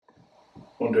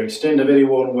I want to extend a very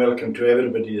warm welcome to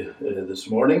everybody this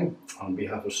morning on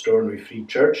behalf of Stornoway Free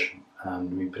Church,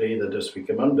 and we pray that as we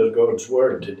come under God's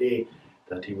word today,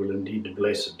 that He will indeed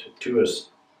bless it to us.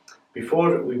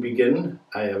 Before we begin,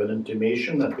 I have an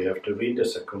intimation that we have to read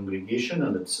as a congregation,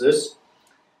 and it's this.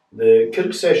 The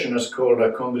Kirk session has called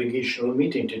a congregational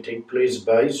meeting to take place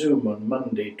by Zoom on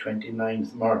Monday,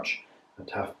 29th March at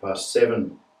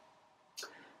 7:30.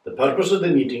 The purpose of the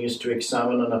meeting is to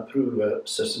examine and approve a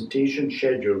suscitation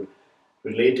schedule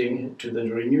relating to the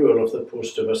renewal of the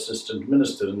post of assistant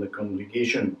minister in the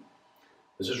congregation.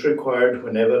 This is required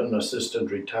whenever an assistant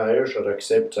retires or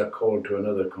accepts a call to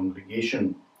another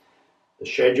congregation. The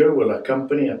schedule will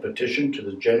accompany a petition to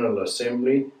the General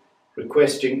Assembly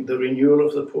requesting the renewal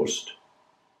of the post.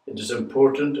 It is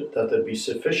important that there be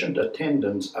sufficient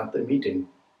attendance at the meeting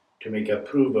to make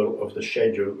approval of the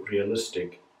schedule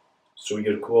realistic. So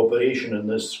your cooperation in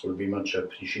this will be much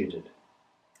appreciated.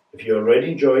 If you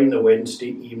already join the Wednesday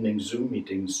evening Zoom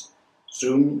meetings,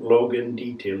 Zoom login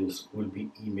details will be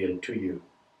emailed to you.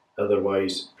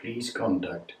 Otherwise, please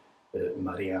contact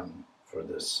Marianne for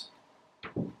this.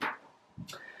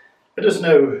 Let us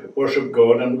now worship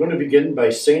God. I'm going to begin by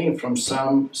singing from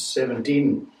Psalm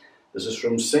 17. This is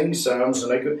from Sing Psalms,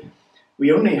 and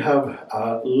we only have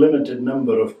a limited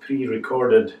number of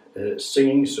pre-recorded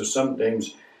singing, so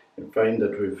sometimes you find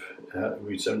that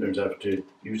we sometimes have to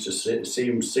use the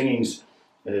same singings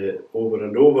over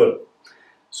and over.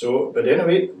 But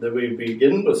anyway, we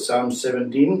begin with Psalm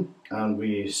 17, and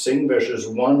we sing verses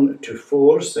 1 to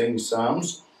 4, sing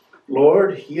Psalms.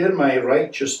 Lord, hear my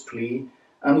righteous plea,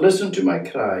 and listen to my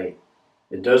cry.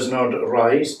 It does not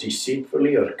rise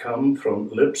deceitfully or come from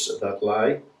lips that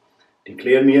lie.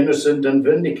 Declare me innocent and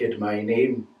vindicate my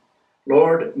name.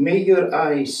 Lord, may your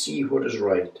eye see what is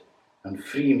right, and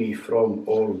free me from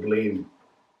all blame.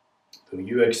 Though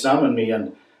you examine me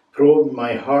and probe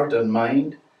my heart and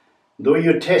mind, though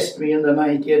you test me in the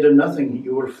night, yet in nothing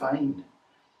you will find.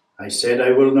 I said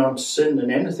I will not sin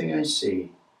in anything I say.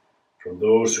 From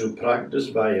those who practice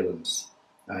violence,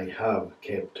 I have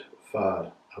kept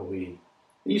far away.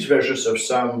 These verses of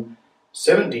Psalm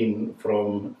 17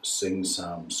 from Sing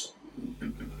Psalms.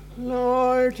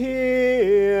 Lord,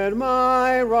 hear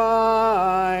my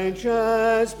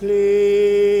righteous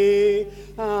plea,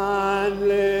 and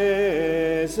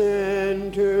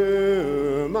listen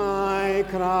to my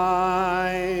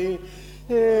cry.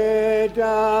 It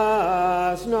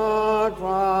does not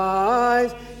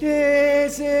rise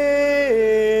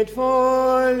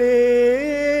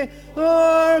deceitfully,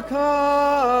 or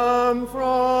come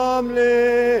from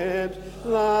lips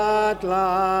that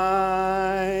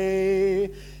lie.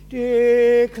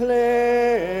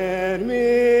 Declare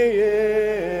me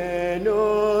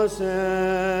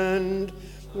innocent,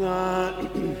 and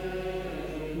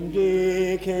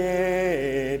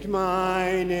vindicate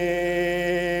my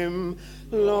name.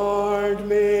 Lord,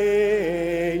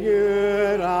 may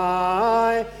your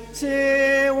eye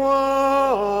see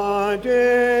what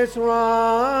is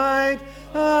right,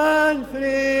 and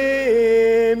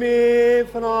free me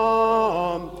from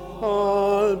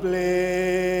all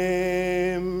blame.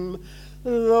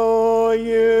 Though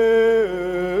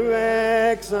you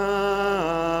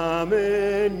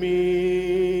examine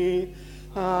me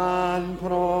and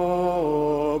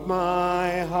probe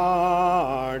my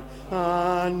heart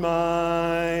and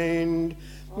mind,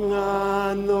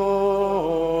 and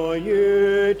though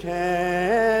you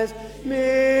test me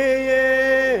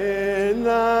in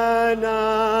the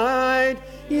night,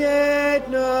 yet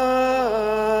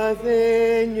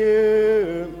nothing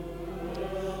you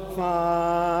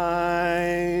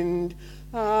find.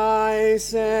 I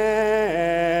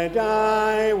said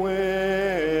I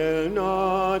will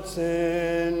not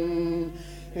sin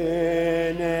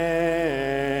in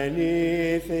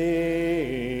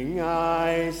anything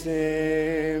I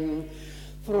say.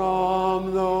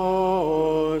 From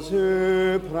those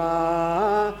who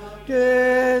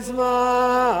practice violence,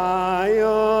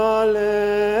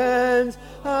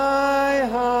 I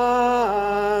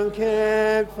have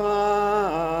kept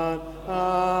far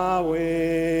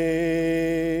away.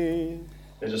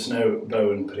 Let us now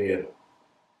bow in prayer.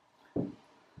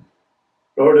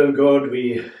 Lord our God,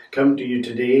 we come to you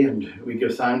today and we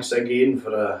give thanks again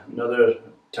for another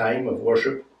time of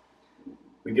worship.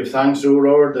 We give thanks, O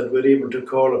Lord, that we're able to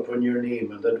call upon your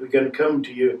name and that we can come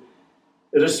to you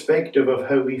irrespective of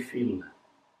how we feel.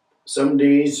 Some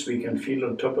days we can feel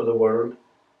on top of the world.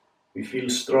 We feel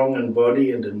strong in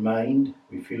body and in mind.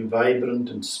 We feel vibrant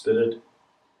in spirit.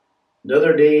 And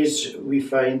other days we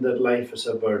find that life is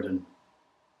a burden.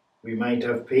 We might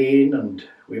have pain and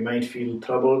we might feel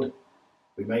troubled.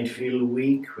 We might feel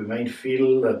weak. We might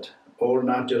feel that all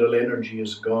natural energy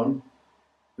is gone.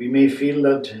 We may feel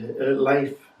that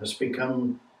life has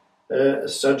become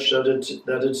such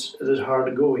that it's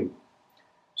hard going.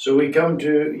 So we come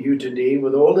to you today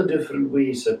with all the different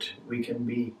ways that we can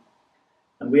be.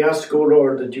 And we ask, O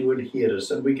Lord, that you will hear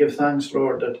us. And we give thanks,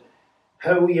 Lord, that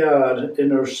how we are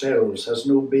in ourselves has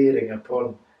no bearing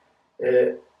upon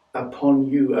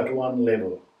you at one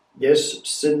level. Yes,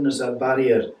 sin is a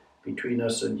barrier between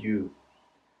us and you.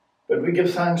 But we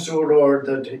give thanks, O Lord,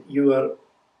 that your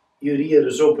ear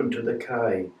is open to the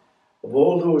cry of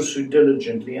all those who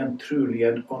diligently and truly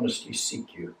and honestly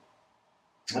seek you.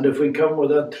 And if we come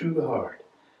with a true heart,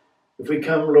 if we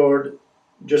come, Lord,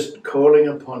 just calling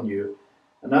upon you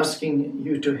and asking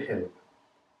you to help,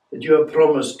 that you have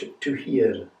promised to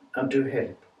hear and to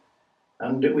help.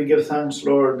 And we give thanks,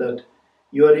 Lord, that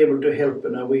you are able to help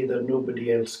in a way that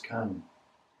nobody else can.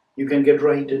 You can get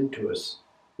right into us.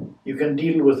 You can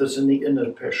deal with us in the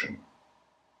inner person,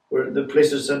 where the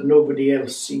places that nobody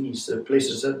else sees, the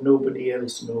places that nobody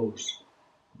else knows,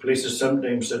 the places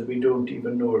sometimes that we don't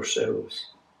even know ourselves.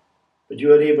 But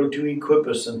you are able to equip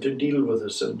us and to deal with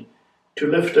us and to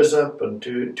lift us up and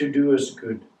to do us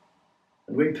good.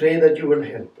 And we pray that you will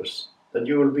help us, that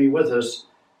you will be with us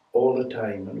all the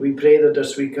time. And we pray that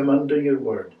as we come under your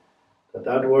word,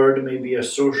 that word may be a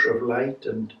source of light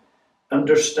and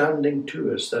understanding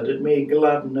to us, that it may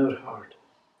gladden our heart,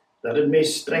 that it may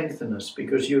strengthen us,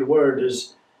 because your word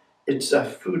it's a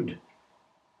food.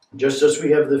 Just as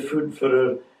we have the food for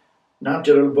our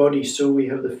natural body, so we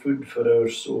have the food for our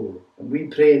soul. And we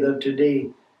pray that today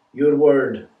your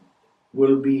word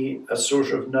will be a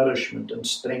source of nourishment and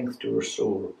strength to our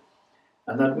soul,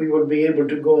 and that we will be able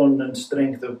to go on in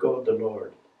strength of God the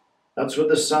Lord. That's what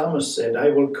the psalmist said, I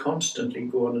will constantly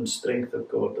go on in strength of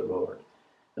God the Lord.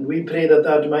 And we pray that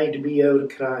that might be our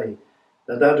cry,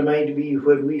 that might be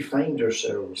where we find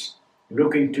ourselves,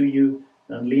 looking to you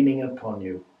and leaning upon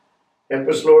you. Help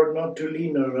us, Lord, not to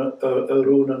lean on our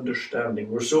own understanding.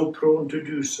 We're so prone to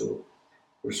do so.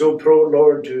 We're so prone,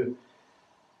 Lord,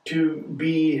 to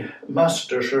be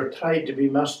masters or try to be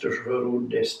masters of our own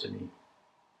destiny.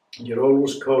 And you're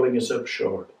always calling us up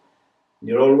short. And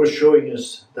you're always showing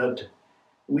us that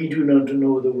we do not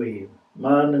know the way.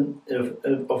 Man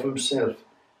of himself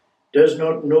does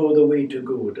not know the way to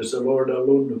go. It is the Lord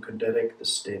alone who can direct the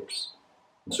steps.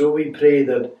 And so we pray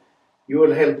that you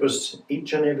will help us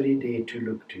each and every day to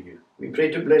look to you. We pray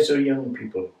to bless our young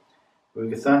people. We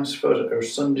give thanks for our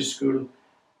Sunday school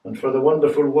and for the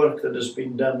wonderful work that has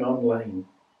been done online.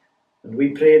 And we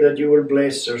pray that you will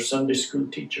bless our Sunday school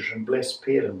teachers and bless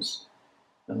parents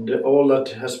and all that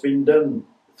has been done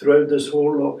throughout this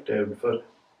whole lockdown for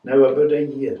now about a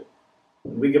year.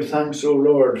 And we give thanks, O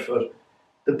Lord, for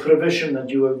the provision that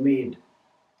you have made.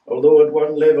 Although at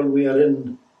one level we are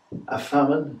in a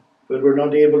famine, where we're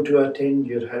not able to attend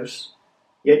your house,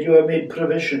 yet you have made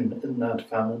provision in that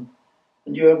famine,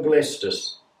 and you have blessed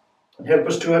us. And help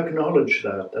us to acknowledge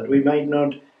that we might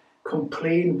not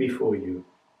complain before you,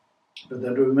 but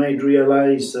that we might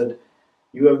realize that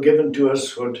you have given to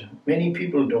us what many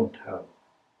people don't have.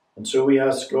 And so we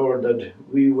ask, Lord, that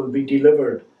we will be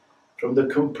delivered from the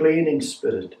complaining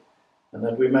spirit, and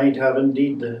that we might have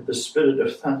indeed the spirit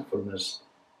of thankfulness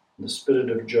and the spirit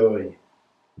of joy.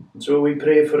 And so we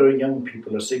pray for our young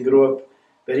people as they grow up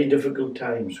very difficult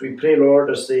times. We pray,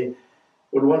 Lord, as they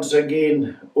will once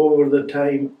again over the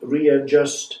time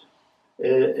readjust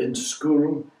in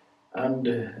school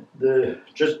and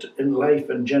just in life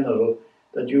in general,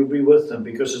 that you'll be with them,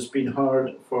 because it's been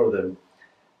hard for them.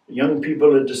 Young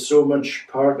people, it is so much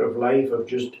part of life, of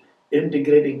just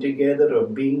integrating together,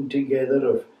 of being together,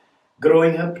 of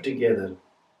growing up together.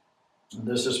 And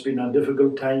this has been a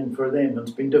difficult time for them, and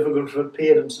it's been difficult for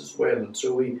parents as well. And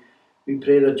so we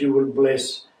pray that you will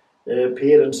bless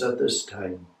parents at this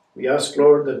time. We ask,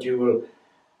 Lord, that you will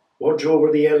watch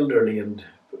over the elderly and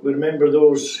remember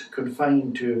those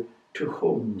confined to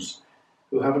homes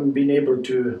who haven't been able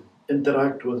to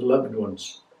interact with loved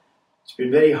ones. It's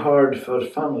been very hard for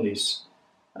families,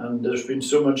 and there's been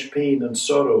so much pain and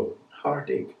sorrow,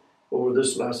 heartache over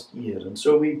this last year. And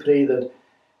so we pray that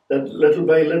little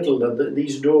by little that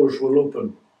these doors will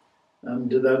open, and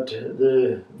that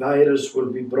the virus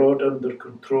will be brought under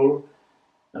control.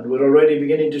 And we're already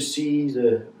beginning to see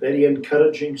the very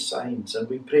encouraging signs, and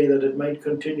we pray that it might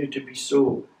continue to be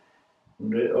so.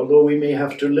 And although we may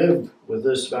have to live with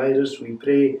this virus, we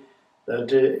pray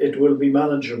that it will be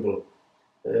manageable,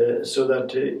 so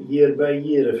that year by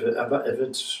year, if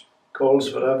it calls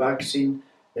for a vaccine,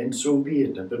 then so be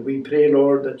it. But we pray,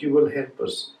 Lord, that you will help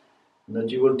us, and that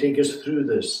you will take us through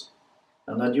this,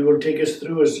 and that you will take us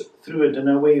through it in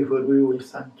a way where we will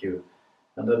thank you,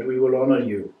 and that we will honour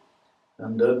you,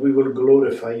 and that we will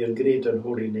glorify your great and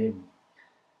holy name.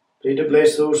 Pray to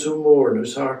bless those who mourn,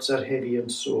 whose hearts are heavy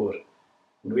and sore.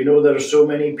 And we know there are so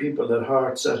many people, their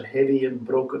hearts are heavy and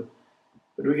broken.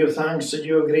 But we give thanks that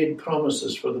you have great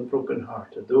promises for the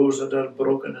broken-hearted, those that are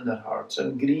broken in their hearts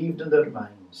and grieved in their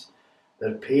minds.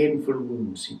 Their painful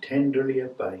wounds he tenderly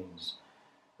abides.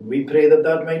 And we pray that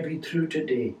that might be true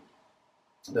today,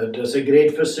 that as a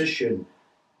great physician,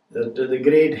 that the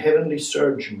great heavenly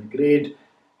surgeon, the great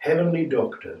heavenly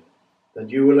doctor, that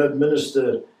you will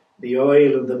administer the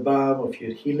oil and the balm of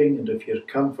your healing and of your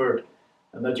comfort,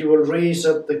 and that you will raise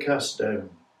up the cast down.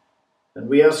 And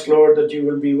we ask, Lord, that you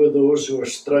will be with those who are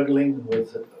struggling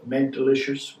with mental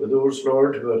issues, with those,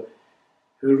 Lord, who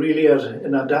really are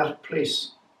in a dark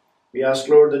place. We ask,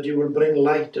 Lord, that you will bring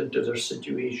light into their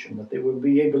situation, that they will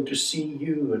be able to see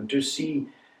you and to see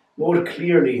more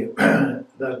clearly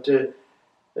that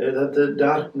the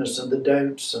darkness and the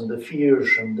doubts and the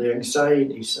fears and the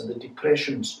anxieties and the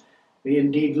depressions may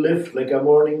indeed lift like a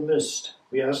morning mist.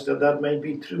 We ask that that might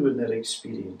be true in their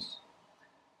experience.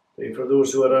 Pray for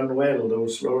those who are unwell,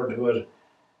 those, Lord, who are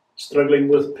struggling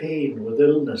with pain, with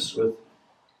illness,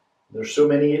 there's so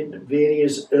many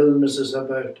various illnesses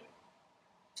about.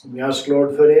 We ask,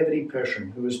 Lord, for every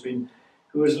person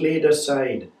who is laid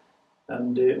aside,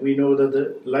 and we know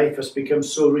that life has become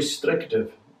so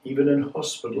restrictive, even in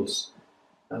hospitals.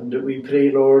 And we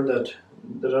pray, Lord, that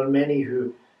there are many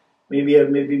who maybe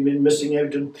have been missing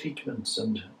out on treatments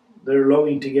and they're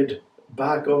longing to get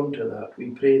back onto that. We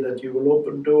pray that you will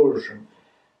open doors and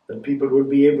that people will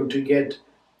be able to get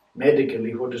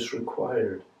medically what is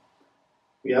required.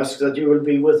 We ask that you will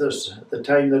be with us at the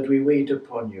time that we wait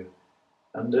upon you,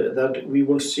 and that we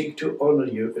will seek to honour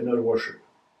you in our worship.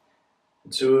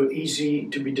 It's so easy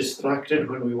to be distracted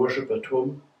when we worship at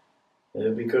home,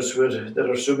 because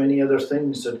there are so many other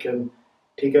things that can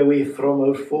take away from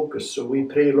our focus. So we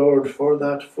pray, Lord, for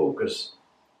that focus,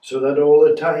 so that all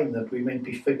the time that we might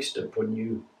be fixed upon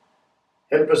you.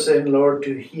 Help us then, Lord,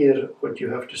 to hear what you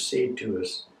have to say to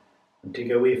us, and take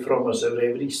away from us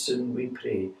every sin, we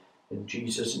pray, in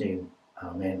Jesus' name.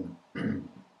 Amen.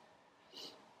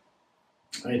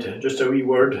 Right, just a wee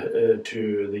word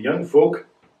to the young folk.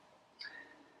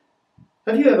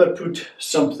 Have you ever put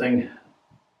something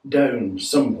down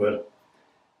somewhere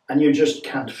and you just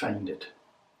can't find it?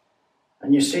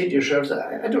 And you say to yourselves,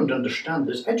 I don't understand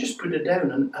this. I just put it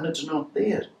down and it's not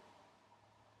there.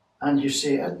 And you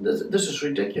say, this is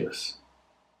ridiculous.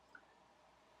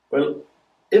 Well,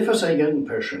 if as a young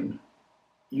person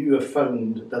you have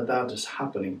found that that is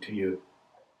happening to you,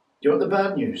 do you want the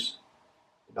bad news?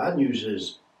 The bad news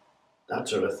is that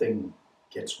sort of thing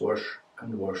gets worse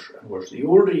and worse and worse. The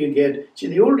older you get,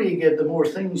 the more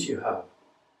things you have.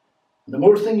 And the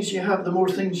more things you have, the more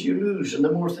things you lose, and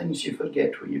the more things you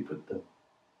forget where you put them.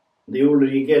 And the older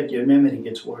you get, your memory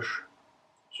gets worse.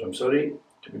 So I'm sorry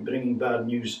to be bringing bad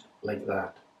news like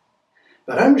that.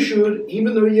 But I'm sure,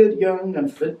 even though you're young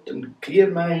and fit and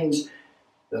clear minds,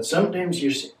 that sometimes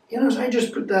you say, I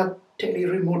just put that telly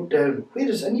remote down. Where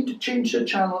is it? I need to change the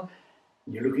channel.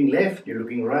 And you're looking left, you're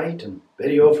looking right, and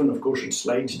very often, of course, it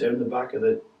slides down the back of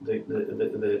the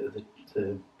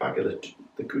back of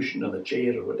the cushion of the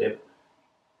chair or whatever.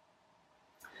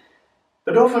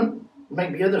 But often, it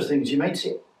might be other things. You might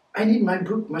say, I need my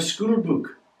book, my school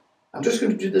book. I'm just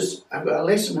going to do this. I've got a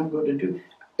lesson I'm going to do.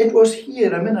 It was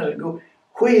here a minute ago.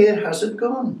 Where has it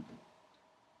gone?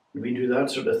 We do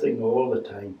that sort of thing all the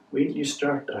time. Wait till you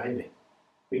start driving.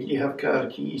 Wait till you have car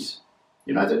keys.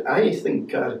 I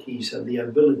think car keys have the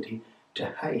ability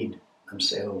to hide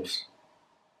themselves.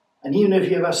 And even if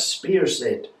you have a spare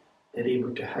set, they're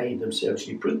able to hide themselves.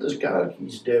 You put those car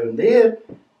keys down there,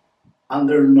 and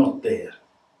they're not there.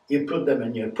 You put them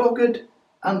in your pocket,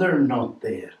 and they're not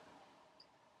there.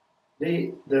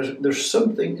 There's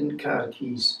something in car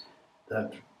keys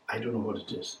that I don't know what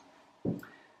it is.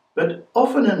 But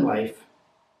often in life,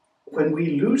 when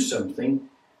we lose something,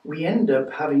 we end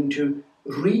up having to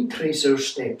retrace our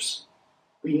steps.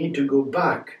 We need to go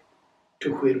back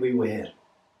to where we were.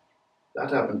 That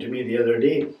happened to me the other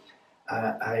day.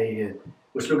 I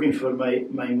was looking for my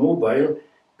mobile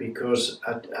because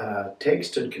a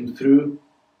text had come through.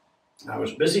 I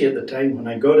was busy at the time when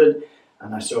I got it,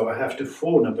 and I saw I have to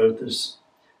phone about this.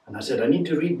 And I said, I need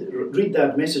to read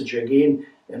that message again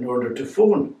in order to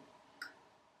phone.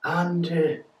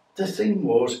 And the thing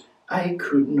was, I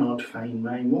could not find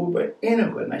my mobile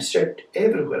anywhere. And I searched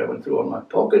everywhere. I went through all my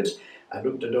pockets. I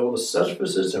looked at all the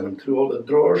surfaces. I went through all the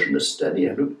drawers in the study.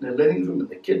 I looked in the living room, in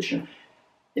the kitchen.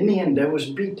 In the end, I was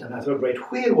beat. And I thought, right,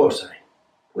 where was I?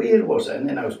 Where was I? And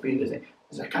then I was beginning to think,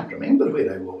 I can't remember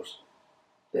where I was.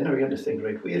 Then I began to think,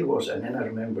 right, where was I? And then I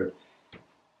remembered,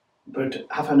 about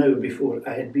half an hour before,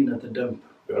 I had been at the dump.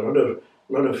 A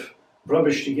lot of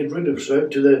rubbish to get rid of, so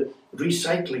out to the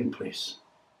recycling place.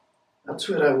 That's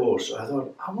where I was. So I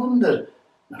thought, I wonder.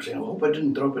 And I was saying, I hope I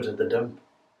didn't drop it at the dump.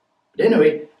 But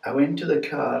anyway, I went to the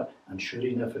car, and sure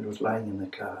enough, it was lying in the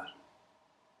car.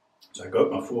 So I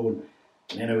got my phone,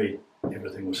 and anyway,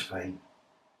 everything was fine.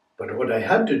 But what I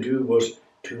had to do was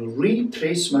to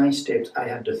retrace my steps. I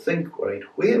had to think, right,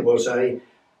 where was I?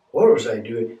 What was I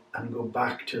doing? And go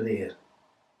back to there.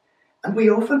 And we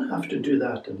often have to do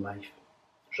that in life.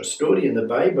 There's a story in the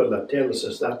Bible that tells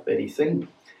us that very thing.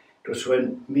 It was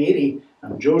when Mary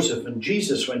and Joseph and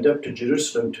Jesus went up to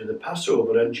Jerusalem to the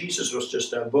Passover, and Jesus was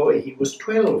just a boy. He was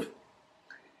 12.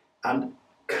 And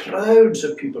crowds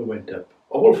of people went up.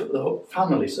 All the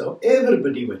families,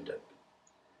 everybody went up.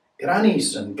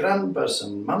 Grannies and grandpas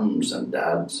and mums and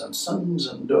dads and sons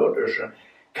and daughters and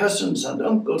cousins and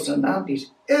uncles and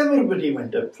aunties. Everybody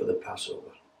went up for the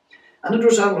Passover. And it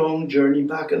was a long journey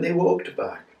back, and they walked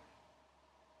back.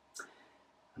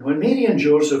 And when Mary and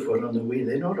Joseph were on the way,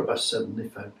 then all of a sudden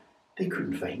they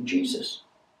couldn't find Jesus.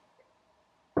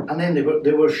 And then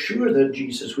they were sure that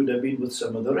Jesus would have been with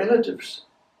some of the relatives.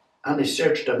 And they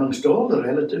searched amongst all the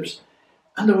relatives,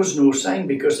 and there was no sign,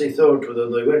 because they thought, whether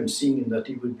they weren't seeing him, that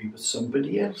he would be with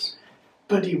somebody else.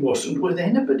 But he wasn't with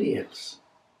anybody else.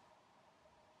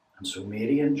 And so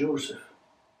Mary and Joseph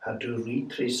had to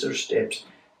retrace their steps.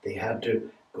 They had to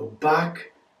go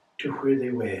back to where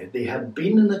they were. They had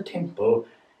been in the temple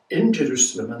in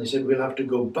Jerusalem, and they said, we'll have to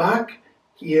go back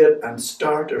here and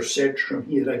start our search from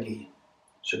here again.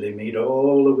 So they made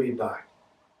all the way back.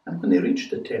 And when they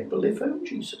reached the temple, they found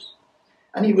Jesus.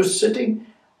 And he was sitting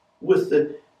with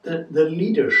the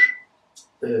leaders,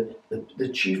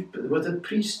 the chief, with the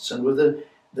priests, and with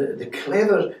the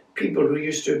clever people who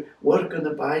used to work on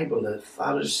the Bible, the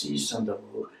Pharisees and the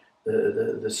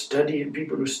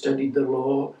people who studied the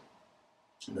law,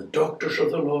 and the doctors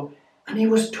of the law. And he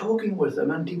was talking with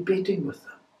them and debating with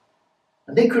them.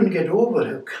 And they couldn't get over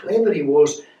how clever he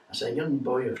was as a young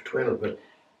boy of 12. But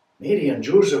Mary and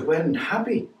Joseph weren't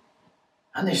happy.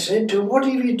 And they said to him, what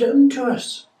have you done to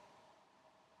us?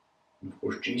 And of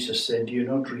course Jesus said, do you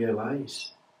not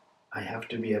realize I have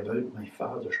to be about my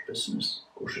Father's business?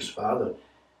 Of course his Father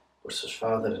was his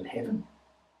Father in heaven.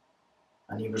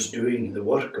 And he was doing the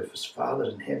work of his Father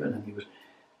in heaven.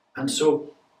 And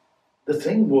so the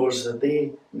thing was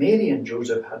that Mary and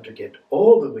Joseph had to get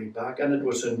all the way back, and it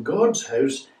was in God's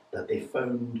house that they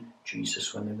found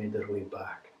Jesus when they made their way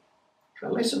back. It's a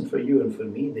lesson for you and for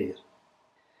me there.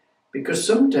 Because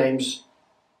sometimes,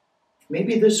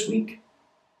 maybe this week,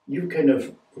 you've kind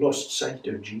of lost sight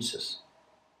of Jesus.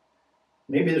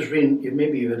 Maybe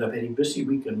you've had a very busy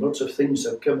week and lots of things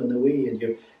have come in the way, and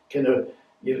you're kind of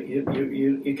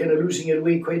losing your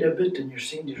way quite a bit, and you're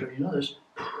saying to yourself, you know this,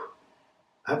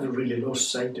 I've really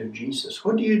lost sight of Jesus.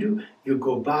 What do? You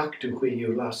go back to where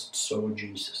you last saw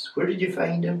Jesus. Where did you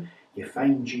find him? You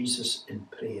find Jesus in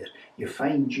prayer. You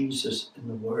find Jesus in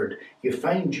the Word. You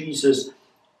find Jesus,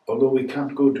 although we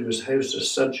can't go to his house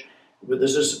as such, but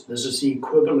this is the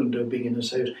equivalent of being in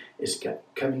his house, is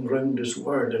coming round his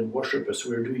Word and worship as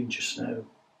we're doing just now.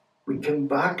 We come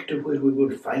back to where we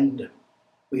will find him.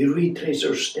 We retrace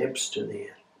our steps to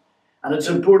there. And it's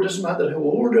important, doesn't matter how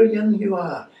old or young you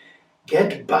are,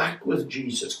 get back with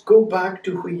Jesus. Go back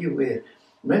to where you were.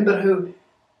 Remember how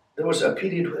there was a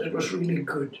period where it was really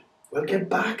good. Well, get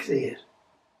back there.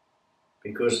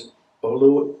 Because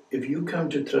although if you come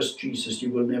to trust Jesus,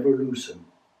 you will never lose him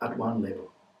at one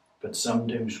level. But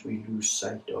sometimes we lose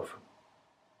sight of him.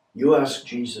 You ask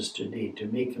Jesus today to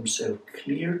make himself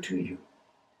clear to you,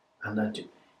 and that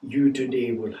you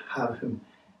today will have him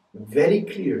very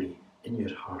clearly in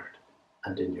your heart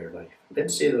and in your life.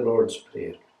 Let's say the Lord's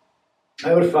Prayer.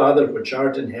 Our Father, which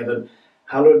art in heaven,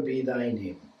 hallowed be thy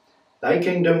name. Thy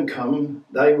kingdom come,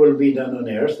 thy will be done on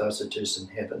earth as it is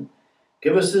in heaven.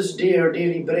 Give us this day our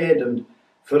daily bread, and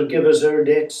forgive us our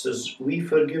debts as we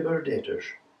forgive our debtors.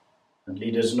 And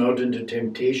lead us not into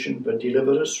temptation, but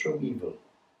deliver us from evil.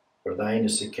 For thine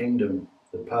is the kingdom,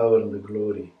 the power, and the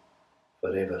glory,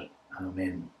 forever.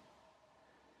 Amen.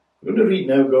 I'm going to read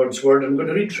now God's Word. I'm going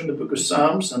to read from the book of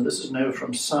Psalms, and this is now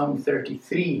from Psalm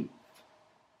 33.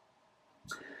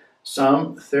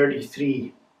 Psalm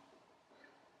 33.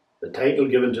 The title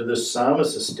given to this psalm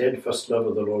is The Steadfast Love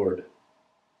of the Lord.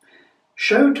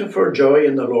 Shout for joy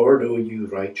in the Lord, O you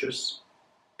righteous.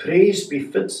 Praise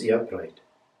befits the upright.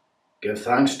 Give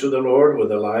thanks to the Lord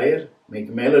with a lyre. Make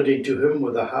melody to him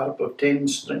with a harp of 10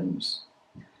 strings.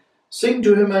 Sing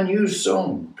to him a new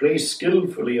song. Play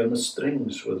skillfully on the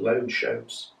strings with loud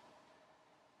shouts.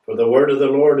 For the word of the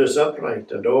Lord is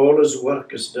upright, and all his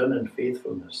work is done in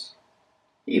faithfulness.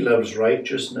 He loves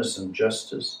righteousness and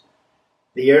justice.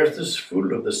 The earth is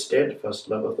full of the steadfast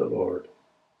love of the Lord.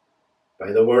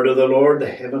 By the word of the Lord the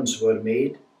heavens were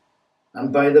made,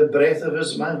 and by the breath of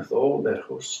his mouth all their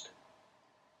host.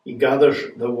 He gathers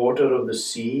the water of the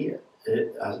sea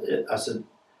as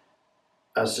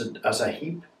a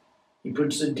heap. He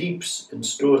puts the deeps in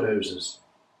storehouses.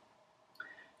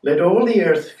 Let all the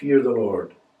earth fear the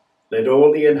Lord. Let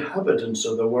all the inhabitants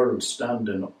of the world stand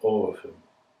in awe of him.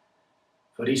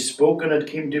 For he spoke and it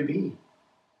came to be.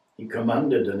 He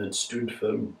commanded and it stood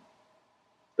firm.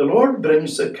 The Lord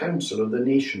brings the counsel of the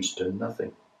nations to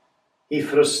nothing. He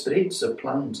frustrates the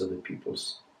plans of the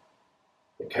peoples.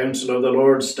 The counsel of the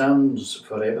Lord stands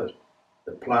forever,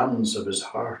 the plans of his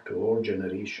heart to all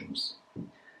generations.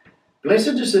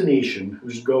 Blessed is the nation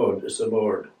whose God is the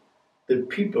Lord, the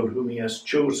people whom he has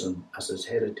chosen as his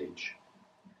heritage.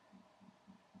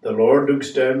 The Lord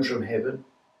looks down from heaven.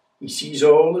 He sees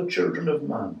all the children of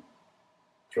man.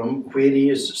 From where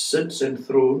he sits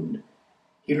enthroned,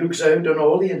 he looks out on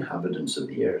all the inhabitants of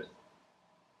the earth.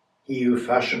 He who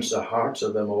fashions the hearts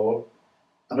of them all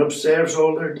and observes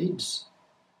all their deeds.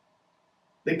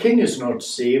 The king is not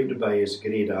saved by his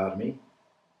great army.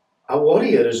 A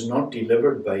warrior is not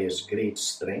delivered by his great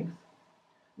strength.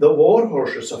 The war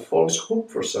horse is a false hope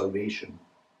for salvation,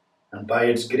 and by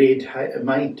its great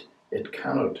might it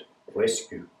cannot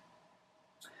rescue.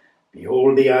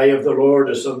 Behold, the eye of the Lord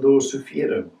is on those who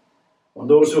fear him, on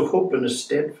those who hope in his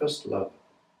steadfast love,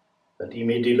 that he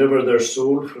may deliver their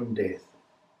soul from death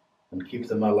and keep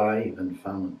them alive in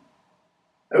famine.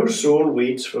 Our soul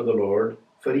waits for the Lord,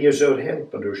 for he is our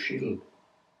help and our shield.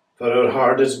 For our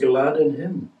heart is glad in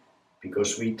him,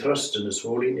 because we trust in his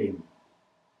holy name.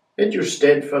 Let your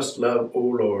steadfast love, O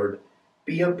Lord,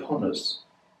 be upon us,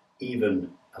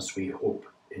 even as we hope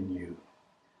in you.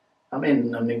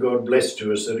 Amen. And may God bless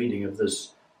to us the reading of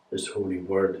this holy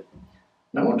word.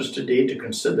 And I want us today to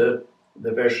consider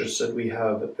the verses that we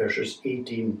have, verses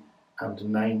 18 and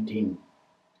 19.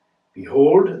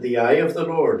 Behold, the eye of the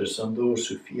Lord is on those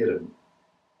who fear him,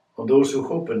 on those who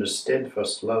hope in his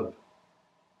steadfast love,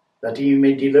 that he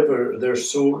may deliver their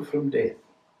soul from death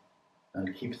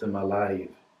and keep them alive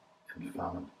in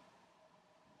famine.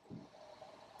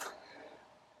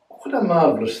 What a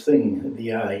marvellous thing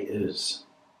the eye is.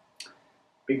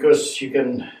 Because you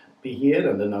can be here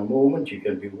and in a moment you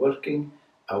can be working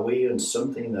away on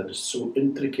something that is so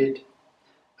intricate,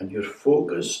 and you're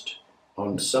focused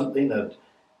on something that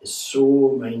is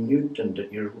so minute and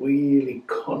that you're really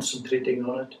concentrating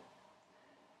on it.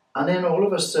 And then all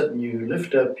of a sudden you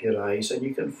lift up your eyes and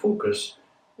you can focus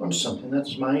on something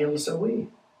that's miles away.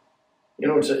 You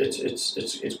know,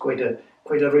 it's quite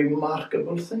a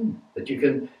remarkable thing that you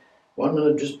can one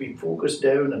minute just be focused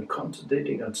down and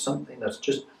concentrating on something that's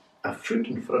just a foot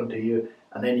in front of you,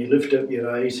 and then you lift up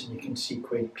your eyes and you can see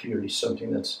quite clearly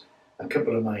something that's a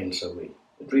couple of miles away.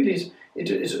 It really is.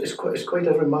 It's quite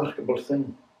a remarkable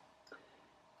thing.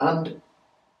 And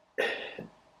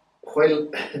while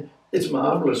it's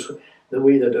marvellous the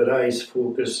way that our eyes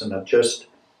focus and adjust,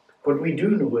 what we do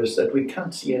know is that we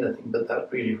can't see anything but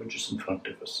that really which is in front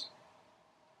of us.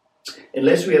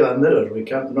 Unless we have a mirror, we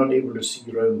can't not able to see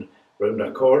round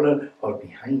a corner or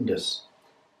behind us.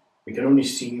 We can only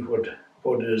see what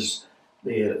is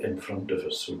there in front of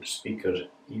us, so to speak, or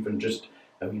even just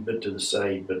a wee bit to the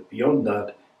side. But beyond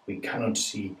that, we cannot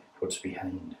see what's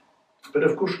behind. But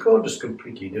of course, God is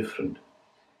completely different.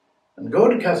 And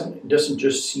God doesn't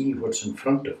just see what's in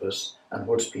front of us and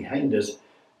what's behind us,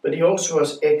 but he also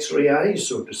has X-ray eyes,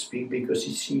 so to speak, because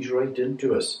he sees right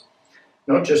into us.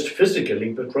 Not just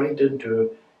physically, but right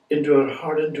into our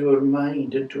heart, into our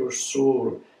mind, into our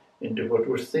soul, into what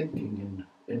we're thinking, and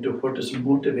into what is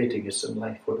motivating us in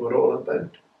life, what we're all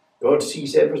about. God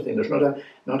sees everything. There's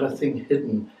not a thing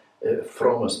hidden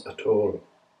from us at all.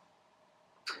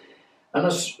 And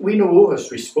as we know,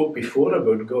 as we spoke before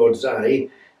about God's eye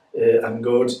and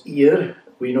God's ear,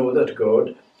 we know that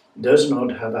God does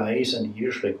not have eyes and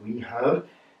ears like we have.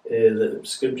 The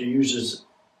scripture uses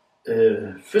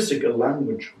physical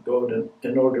language of God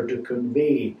in order to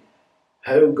convey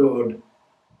how God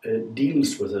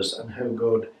deals with us and how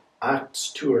God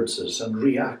acts towards us and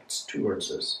reacts towards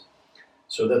us.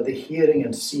 So that the hearing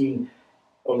and seeing,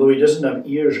 although he doesn't have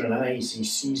ears and eyes, he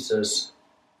sees us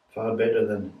far better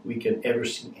than we can ever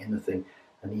see anything,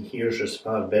 and he hears us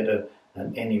far better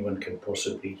than anyone can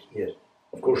possibly hear.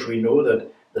 Of course, we know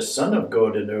that the Son of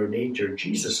God in our nature,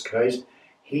 Jesus Christ,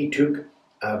 he took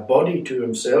a body to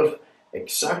himself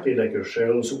exactly like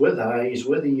ourselves, with eyes,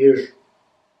 with ears,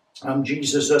 and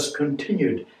Jesus has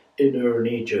continued in our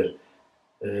nature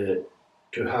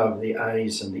to have the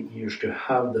eyes and the ears, to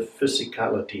have the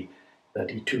physicality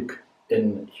that he took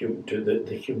to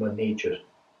the human nature.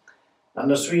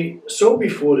 And as we saw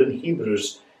before in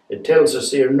Hebrews, it tells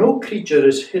us there, no creature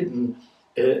is hidden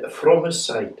from his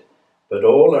sight, but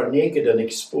all are naked and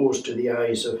exposed to the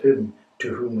eyes of him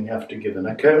to whom we have to give an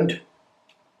account.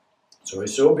 So I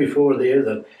saw before there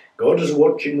that God is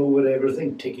watching over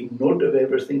everything, taking note of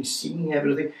everything, seeing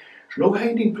everything. There's no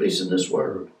hiding place in this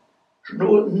world.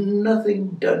 There's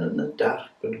nothing done in the dark,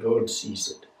 but God sees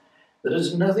it. There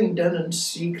is nothing done in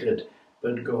secret,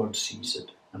 but God sees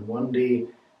it. And one day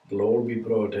it'll all be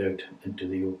brought out into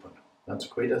the open. That's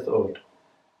quite a thought,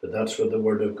 but that's what the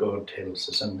Word of God tells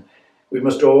us. And we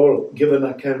must all give an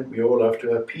account. We all have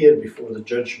to appear before the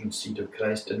judgment seat of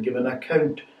Christ and give an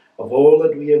account of all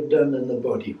that we have done in the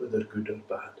body, whether good or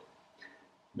bad.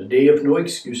 The day of no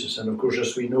excuses. And of course,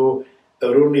 as we know,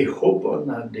 our only hope on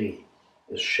that day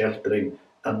is sheltering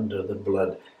under the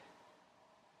blood.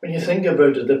 When you think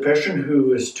about it, the person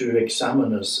who is to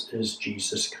examine us is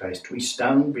Jesus Christ. We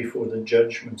stand before the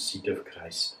judgment seat of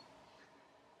Christ.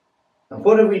 And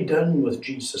what have we done with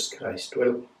Jesus Christ?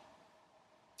 Well,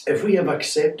 if we have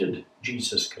accepted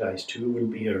Jesus Christ, who will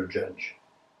be our judge,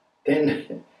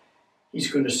 then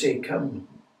he's going to say, "Come,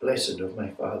 blessed of my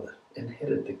Father,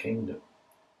 inherit the kingdom."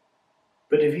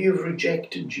 But if you've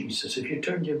rejected Jesus, if you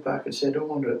turned your back and said, I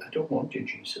don't want you,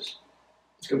 Jesus,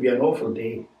 it's going to be an awful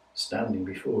day standing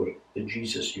before the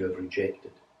Jesus you have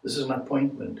rejected. This is an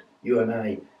appointment you and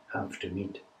I have to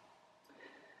meet.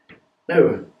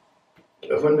 Now,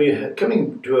 when we're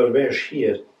coming to our verse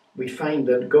here, we find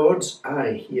that God's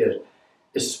eye here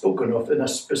is spoken of in a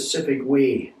specific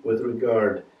way with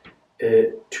regard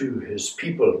to his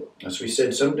people. As we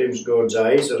said, sometimes God's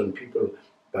eyes are on people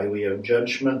by way of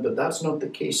judgment, but that's not the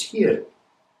case here.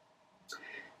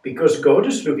 Because God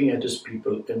is looking at his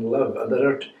people in love, and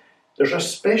there's a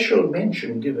special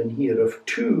mention given here of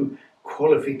two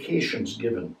qualifications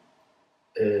given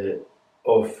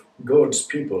of God's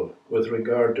people with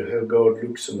regard to how God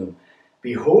looks on them.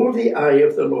 Behold, the eye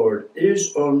of the Lord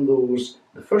is on those,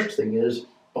 the first thing is,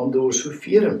 on those who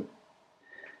fear him.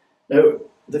 Now,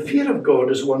 the fear of God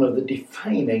is one of the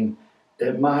defining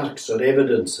marks or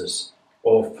evidences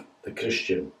of the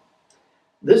Christian.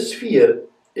 This fear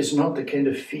is not the kind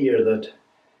of fear that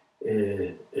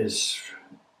is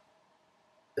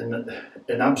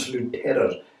an absolute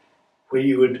terror, where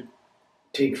you would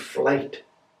take flight,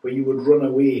 where you would run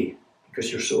away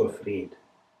because you're so afraid.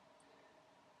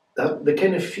 That the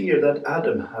kind of fear that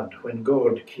Adam had when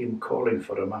God came calling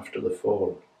for him after the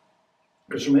fall.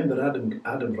 Because remember,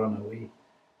 Adam ran away.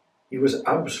 He was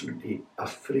absolutely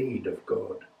afraid of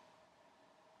God.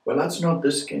 Well, that's not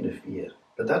this kind of fear,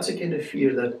 but that's a kind of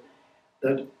fear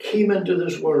that came into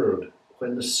this world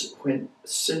when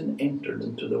sin entered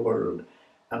into the world,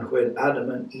 and when Adam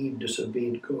and Eve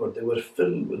disobeyed God. They were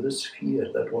filled with this fear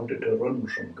that wanted to run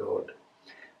from God.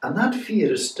 And that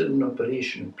fear is still in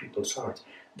operation in people's hearts.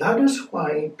 That is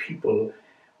why people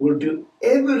will do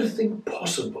everything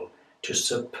possible to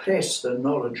suppress the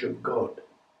knowledge of God,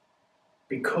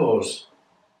 because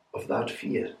of that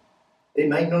fear. They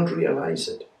might not realize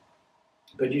it.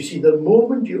 But you see, the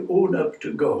moment you own up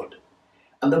to God,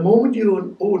 and the moment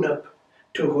you own up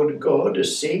to what God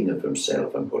is saying of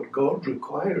himself and what God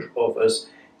requires of us,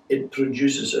 it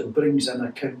produces and brings an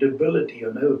accountability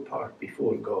on our part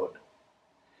before God.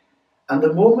 And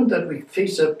the moment that we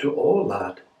face up to all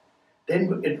that,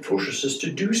 then it forces us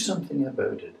to do something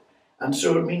about it. And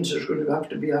so it means there's going to have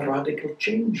to be a radical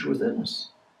change within us.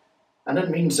 And it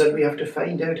means that we have to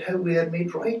find out how we are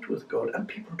made right with God. And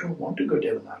people don't want to go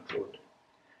down that road.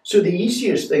 So the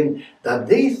easiest thing that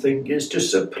they think is to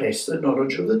suppress the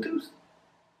knowledge of the truth,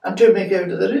 and to make out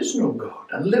that there is no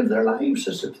God, and live their lives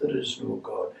as if there is no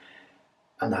God.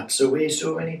 And that's the way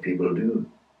so many people do.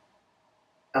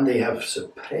 And they have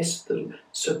suppressed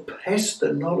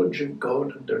the knowledge of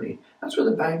God underneath. That's what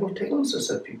the Bible tells us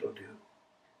that people do.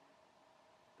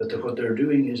 But what they're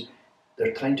doing is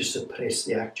they're trying to suppress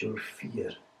the actual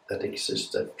fear that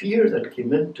exists. That fear that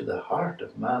came into the heart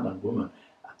of man and woman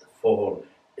at the fall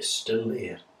is still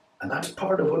there. And that's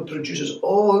part of what produces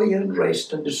all the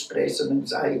unrest and distress and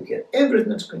anxiety and everything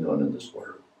that's going on in this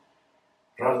world,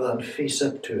 rather than face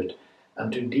up to it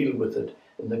and to deal with it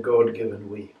in the God-given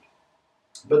way.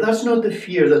 But that's not the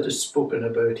fear that is spoken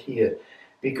about here,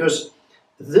 because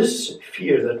this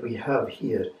fear that we have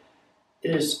here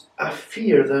is a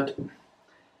fear that,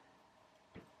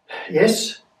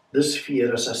 yes, this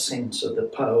fear is a sense of the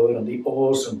power and the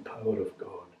awesome power of God.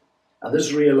 And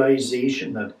this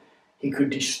realization that he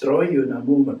could destroy you in a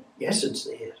moment, yes, it's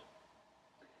there.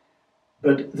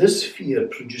 But this fear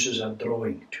produces a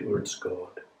drawing towards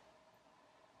God.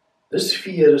 This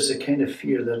fear is the kind of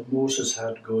fear that Moses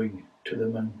had going to the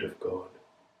Mount of God,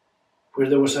 where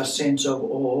there was a sense of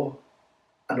awe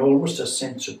and almost a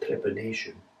sense of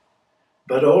trepidation,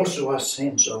 but also a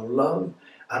sense of love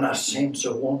and a sense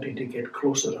of wanting to get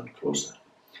closer and closer.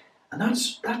 And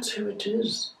that's how it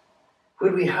is,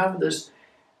 where we have this,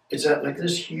 it's like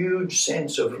this huge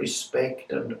sense of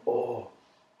respect and awe,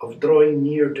 of drawing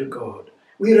near to God.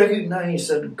 We recognize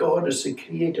that God is the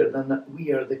creator and that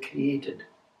we are the created.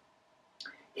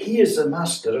 He is the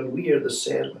master and we are the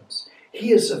servants.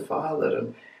 He is the father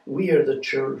and we are the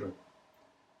children.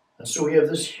 And so we have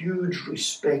this huge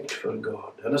respect for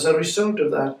God. And as a result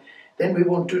of that, then we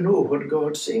want to know what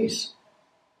God says.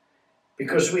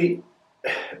 Because when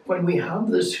we have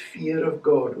this fear of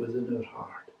God within our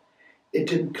heart,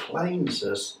 it inclines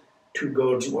us to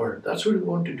God's word. That's what we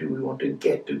want to do. We want to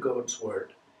get to God's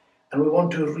word. And we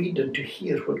want to read and to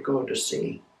hear what God is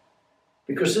saying.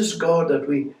 Because this God that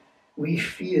we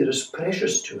fear is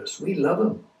precious to us. We love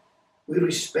him. We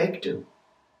respect him.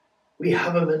 We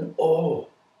have him in awe.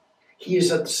 He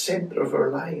is at the center of our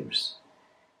lives.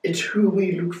 It's who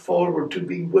we look forward to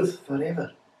be with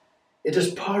forever. It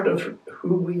is part of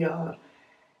who we are.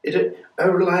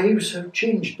 Our lives have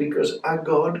changed because a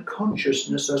God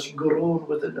consciousness has grown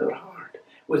within our heart,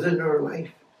 within our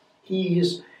life.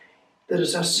 There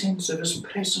is a sense of his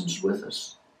presence with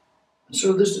us. And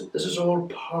so this is all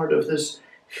part of this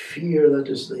fear that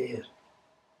is there.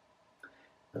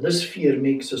 And this fear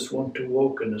makes us want to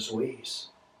walk in his ways.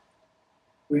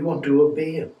 We want to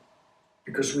obey him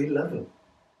because we love him.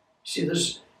 See,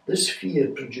 this fear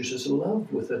produces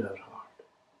love within our heart.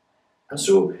 And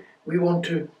so we want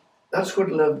to, that's what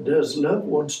love does. Love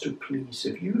wants to please.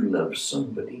 If you love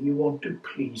somebody, you want to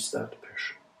please that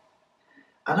person.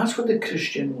 And that's what the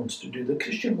Christian wants to do. The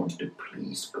Christian wants to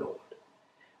please God.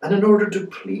 And in order to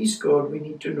please God, we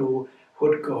need to know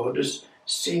what God is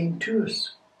saying to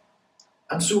us.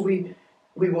 And so we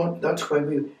want, that's why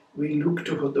we look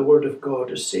to what the Word of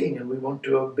God is saying, and we want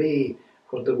to obey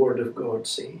what the Word of God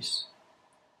says.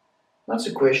 That's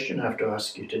a question I have to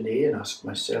ask you today and ask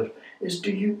myself, is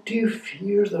do you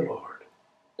fear the Lord?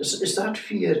 Is that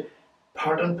fear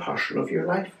part and parcel of your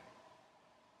life?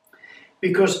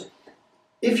 Because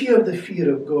if you have the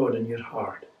fear of God in your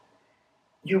heart,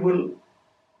 you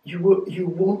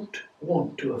won't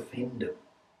want to offend him.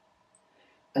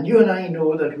 And you and I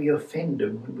know that we offend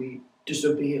him when we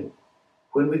disobey him,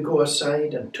 when we go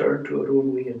aside and turn to our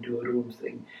own way and do our own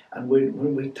thing, and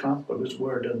when we trample his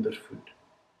word underfoot.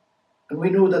 And we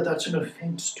know that that's an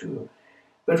offence to him.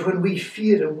 But when we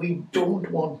fear him, we don't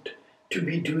want to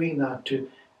be doing that, to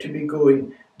be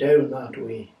going down that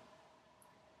way.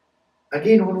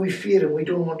 Again, when we fear him, we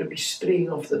don't want to be straying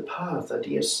off the path that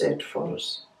he has set for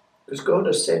us. Because God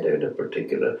has set out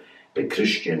the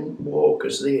Christian walk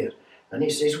is there. And he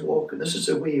says, walk, this is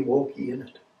the way, walk ye in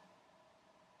it.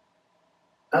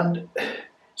 And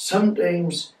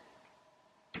sometimes,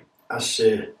 as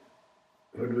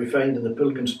what we find in the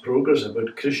Pilgrim's Progress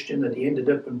about Christian, that he ended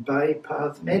up in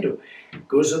Bypath Meadow,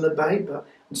 goes on the bypath.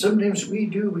 And sometimes we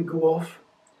go off.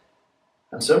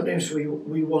 And sometimes we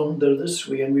wander this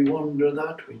way and we wander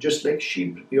that way, just like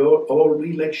sheep.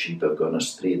 We like sheep have gone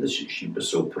astray. The sheep is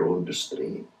so prone to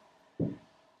stray.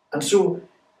 And so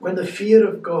when the fear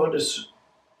of God is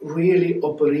really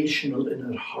operational in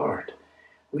our heart,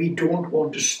 we don't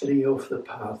want to stray off the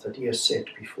path that he has set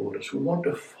before us. We want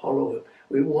to follow him.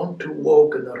 We want to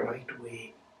walk in the right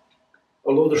way.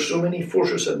 Although there's so many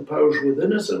forces and powers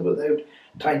within us and without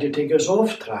trying to take us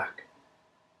off track,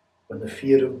 when the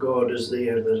fear of God is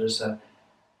there is a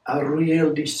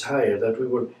real desire that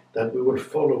we will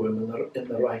follow him in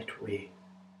the right way.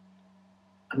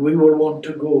 And we will want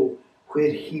to go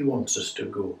where he wants us to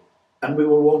go. And we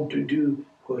will want to do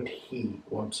what he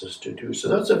wants us to do. So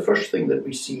that's the first thing that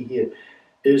we see here,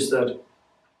 is that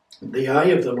the eye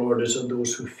of the Lord is on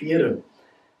those who fear him.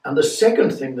 And the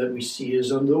second thing that we see is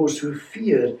on those who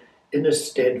fear in a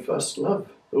steadfast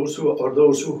love. Those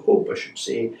who hope, I should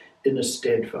say, in a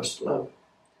steadfast love.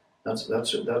 That's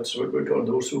what we're talking,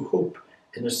 those who hope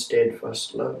in a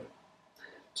steadfast love.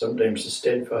 Sometimes the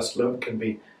steadfast love can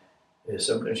be,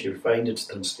 sometimes you'll find it's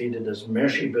translated as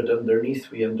mercy, but underneath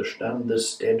we understand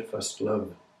this steadfast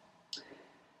love.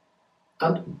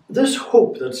 And this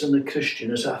hope that's in the Christian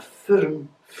is a firm,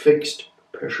 fixed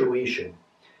persuasion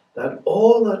that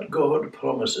all that God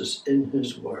promises in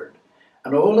his word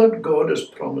and all that God has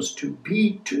promised to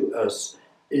be to us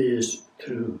is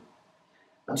true.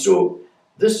 And so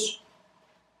this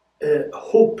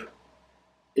hope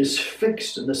is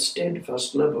fixed in the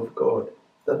steadfast love of God,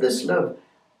 that this love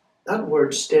That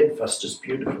word steadfast is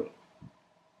beautiful.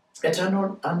 It's a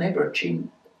never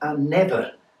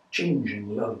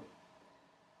changing love.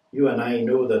 You and I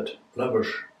know that lovers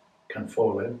can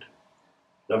fall out.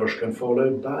 Lovers can fall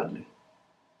out badly.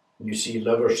 You see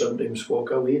lovers sometimes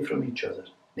walk away from each other,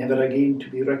 never again to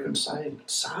be reconciled.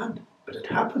 It's sad, but it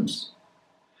happens.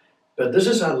 But this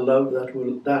is a love that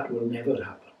will never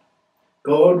happen.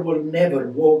 God will never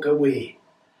walk away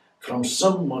from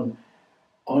someone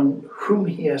on whom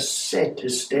he has set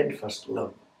his steadfast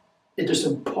love. It is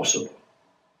impossible.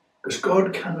 Because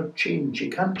God cannot change. He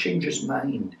can't change his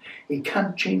mind. He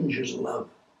can't change his love.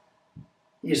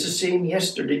 He is the same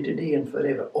yesterday, today, and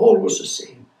forever. Always the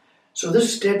same. So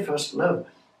this steadfast love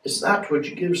is that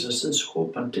which gives us this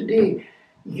hope. And today,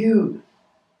 you're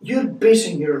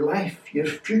basing your life, your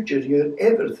future, your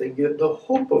everything, the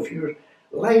hope of your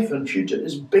life and future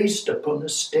is based upon the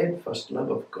steadfast love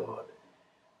of God.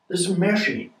 This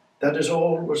mercy that is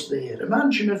always there.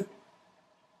 Imagine if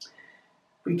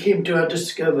we came to a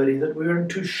discovery that we weren't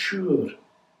too sure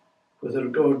whether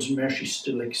God's mercy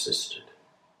still existed.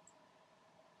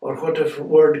 Or what if a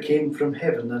word came from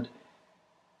heaven that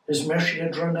his mercy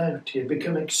had run out, he had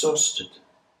become exhausted.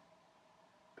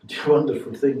 But the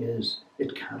wonderful thing is,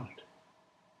 it cannot.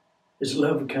 His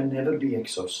love can never be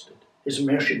exhausted. His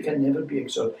mercy can never be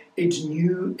exhausted. It's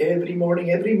new every morning.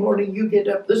 Every morning you get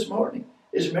up this morning,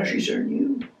 his mercies are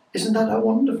new. Isn't that a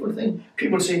wonderful thing?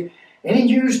 People say, any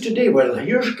news today? Well,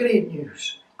 here's great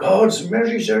news. God's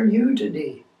mercies are new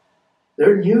today.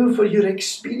 They're new for your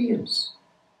experience.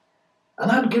 And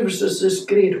that gives us this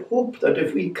great hope that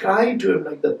if we cry to him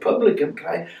like the publican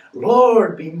cried,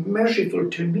 Lord, be merciful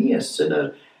to me, a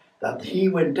sinner, that he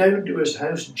went down to his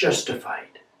house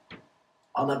justified.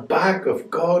 On the back of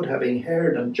God having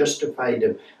heard and justified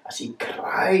him as he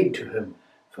cried to him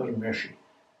for mercy.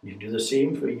 He'll do the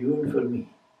same for you and for me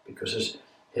because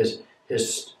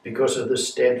because of the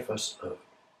steadfast love.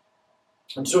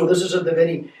 And so this is at the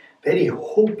very, very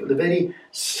hope, the very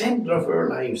centre of our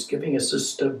lives, giving us this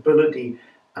stability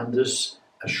and this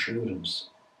assurance.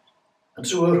 And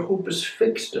so our hope is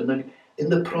fixed in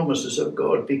the promises of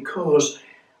God because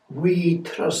we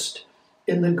trust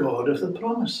in the God of the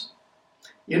promise.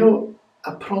 You know,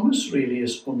 a promise really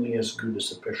is only as good as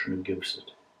the person who gives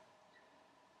it.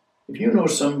 If you know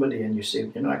somebody and you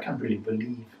say, I can't really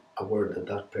believe a word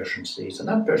that person says, and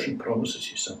that person promises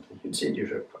you something, you'd say to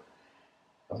yourself,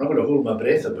 I'm not going to hold my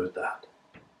breath about that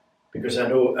because I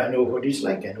know what he's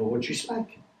like, I know what she's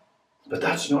like. But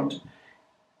that's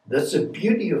the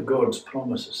beauty of God's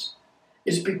promises.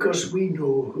 It's because we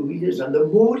know who he is, and the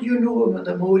more you know him and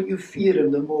the more you fear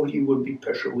him, the more you will be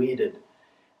persuaded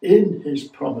in his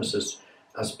promises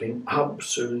as being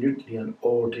absolutely and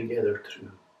altogether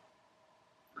true.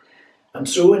 And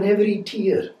so in every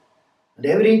tear, and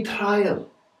every trial,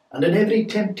 and in every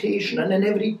temptation, and in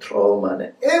every trauma, and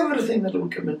in everything that will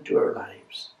come into our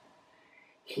lives,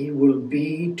 he will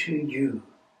be to you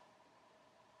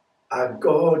a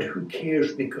God who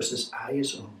cares because his eye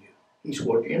is on you. He's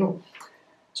what,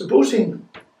 supposing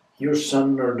your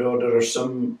son or daughter or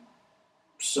some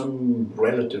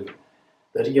relative,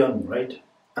 they're young, right?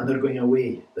 And they're going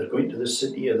away. They're going to the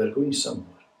city or they're going somewhere.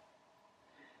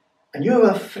 And you have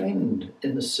a friend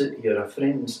in the city or a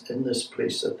friend in this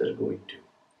place that they're going to.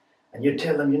 And you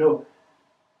tell them,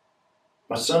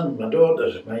 my son, my daughter,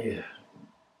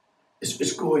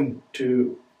 is going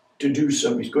to do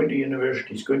something. He's going to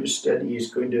university. He's going to study.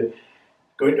 He's going to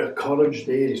a college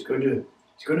there. He's going to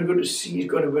go to sea.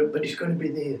 But he's going to be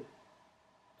there.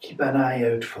 Keep an eye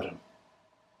out for him.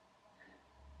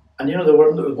 And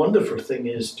the wonderful thing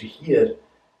is to hear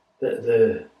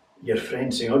your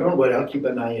friend saying, don't worry, I'll keep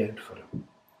an eye out for him.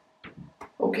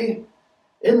 Okay,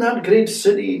 in that great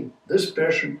city, this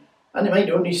person, and you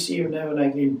might only see him now and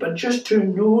again, but just to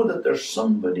know that there's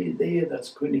somebody there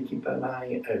that's going to keep an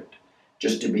eye out.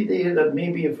 Just to be there that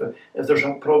maybe if there's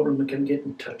a problem we can get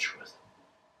in touch with.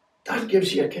 That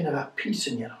gives you a kind of a peace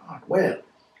in your heart. Well,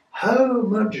 how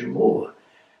much more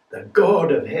the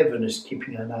God of heaven is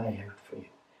keeping an eye out for you.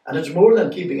 And it's more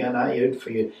than keeping an eye out for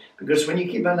you, because when you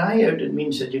keep an eye out, it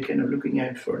means that you're kind of looking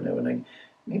out for now and again.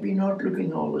 Maybe not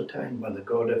looking all the time, but the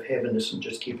God of heaven isn't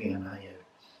just keeping an eye out.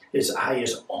 His eye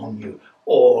is on you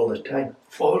all the time,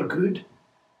 for good,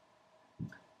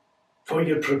 for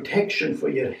your protection, for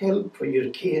your help, for your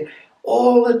care,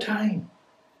 all the time.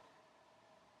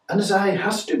 And his eye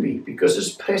has to be, because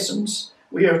his presence,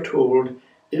 we are told,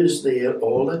 is there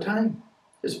all the time.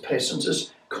 His presence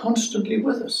is constantly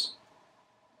with us.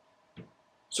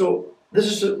 So this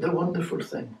is the wonderful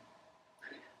thing.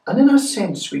 And in a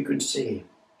sense, we could say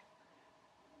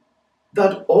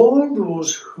that all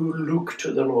those who look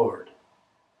to the Lord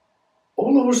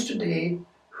All those today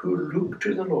who look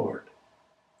to the Lord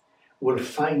will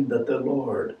find that the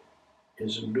Lord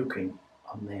is looking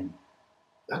on them.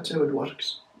 That's how it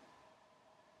works.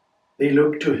 They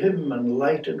looked to him, and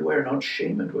lighted were, not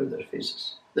shamed were their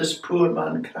faces. This poor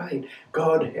man cried.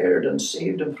 God heard and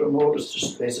saved him from all his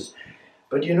distresses.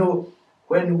 But you know,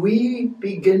 when we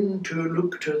begin to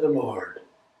look to the Lord,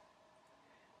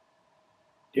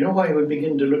 do you know why we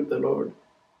begin to look to the Lord?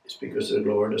 It's because the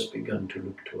Lord has begun to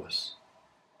look to us.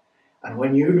 And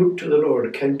when you look to the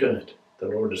Lord, count on it, the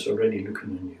Lord is already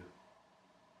looking on you.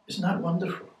 Isn't that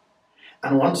wonderful?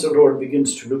 And once the Lord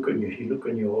begins to look on you, he looks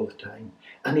on you all the time.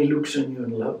 And he looks on you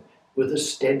in love, with a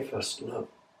steadfast love.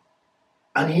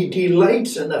 And he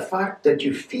delights in the fact that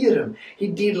you fear him. He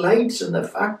delights in the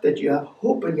fact that you have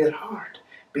hope in your heart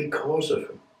because of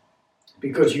him.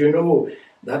 Because you know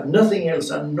that nothing else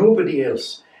and nobody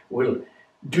else will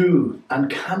do and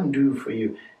can do for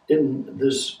you in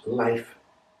this life.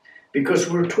 Because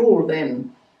we're told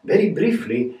then, very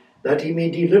briefly, that he may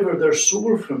deliver their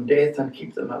soul from death and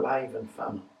keep them alive in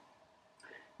famine.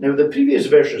 Now the previous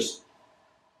verses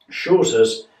shows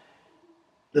us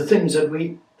the things that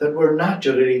we're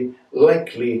naturally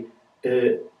likely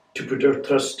to put our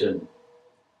trust in.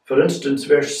 For instance,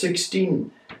 verse 16,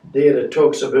 there it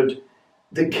talks about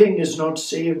the king is not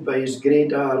saved by his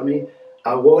great army,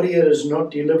 a warrior is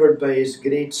not delivered by his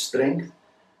great strength,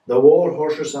 the war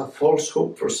horses have false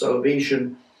hope for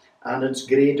salvation, and its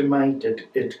great might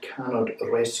it cannot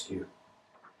rescue.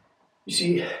 You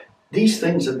see, these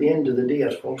things at the end of the day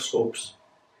are false hopes.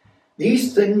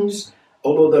 These things,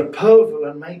 although they're powerful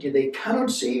and mighty, they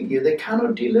cannot save you, they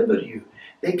cannot deliver you,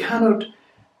 they cannot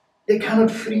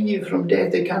free you from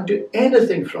death, they can't do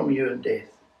anything from you in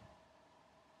death.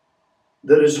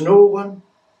 There is no one,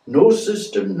 no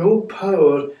system, no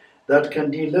power that can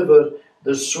deliver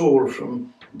the soul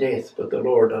from death but the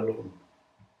Lord alone.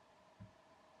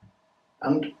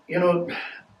 And, you know,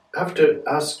 I have to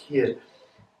ask here,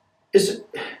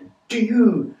 do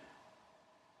you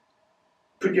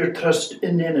put your trust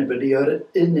in anybody or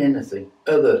in anything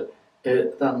other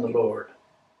than the Lord?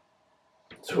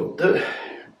 So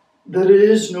there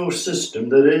is no system,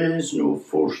 there is no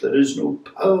force, there is no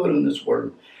power in this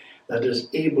world that is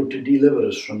able to deliver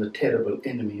us from the terrible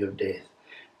enemy of death.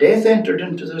 Death entered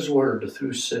into this world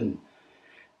through sin.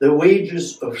 The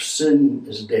wages of sin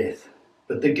is death,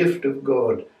 but the gift of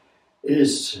God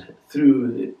is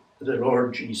through the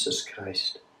Lord Jesus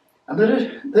Christ. And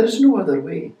there is no other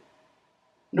way.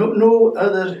 No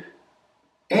other,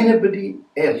 anybody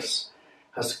else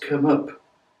has come up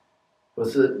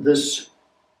with this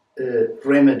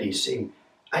remedy saying,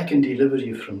 I can deliver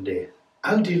you from death.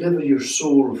 I'll deliver your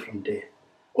soul from death.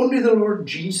 Only the Lord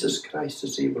Jesus Christ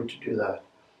is able to do that.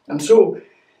 And so,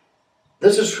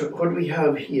 this is what we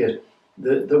have here,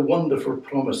 the wonderful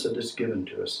promise that is given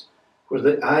to us, where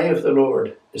the eye of the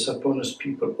Lord is upon his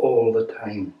people all the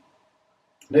time.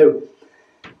 Now,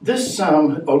 this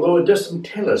psalm, although it doesn't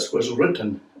tell us, was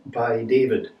written by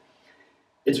David.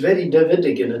 It's very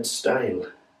Davidic in its style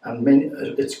and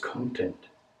its content.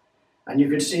 And you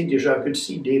could say to yourself, I could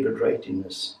see David writing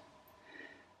this.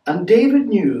 And David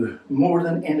knew more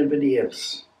than anybody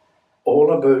else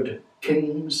all about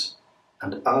kings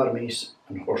and armies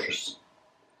and horses.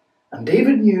 And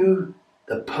David knew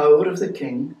the power of the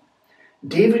king.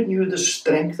 David knew the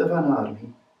strength of an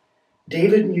army.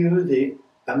 David knew the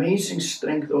amazing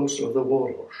strength also of the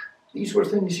war horse. These were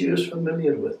things he was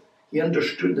familiar with. He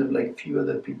understood them like few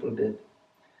other people did.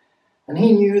 And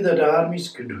he knew that armies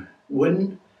could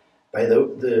win by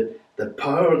the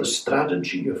power, the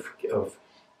strategy of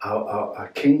a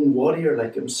king warrior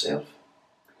like himself.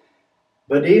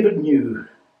 But David knew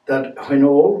that when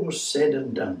all was said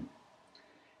and done,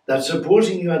 that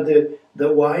supposing you had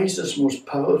the wisest, most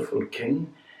powerful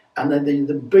king, and then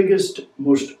the biggest,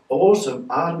 most awesome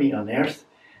army on earth,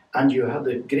 and you had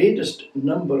the greatest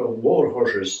number of war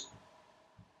horses,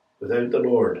 without the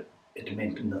Lord, it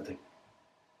meant nothing.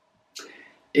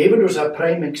 David was a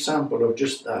prime example of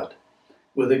just that,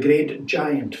 with a great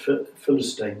giant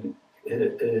Philistine,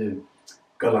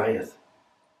 Goliath.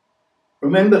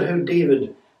 Remember how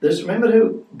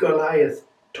Goliath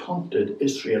taunted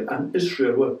Israel, and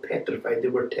Israel were petrified, they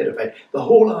were terrified. The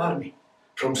whole army,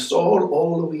 from Saul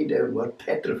all the way down, were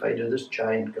petrified of this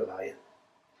giant Goliath.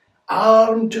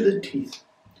 Armed to the teeth.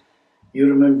 You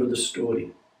remember the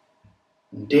story.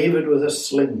 And David with a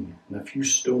sling and a few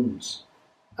stones.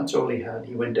 That's all he had.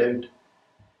 He went out.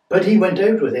 But he went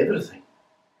out with everything.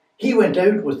 He went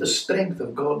out with the strength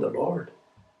of God the Lord.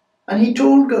 And he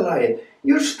told Goliath,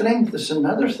 your strength is in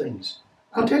other things.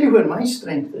 I'll tell you where my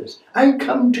strength is. I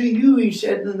come to you, he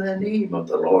said, in the name of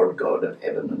the Lord God of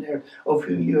heaven and earth, of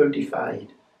whom you are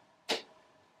defied.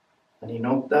 And he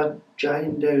knocked that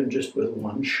giant down just with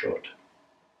one shot.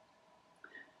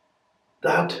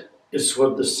 That is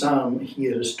what the psalm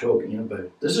here is talking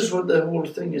about. This is what the whole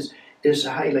thing is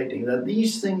highlighting, that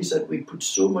these things that we put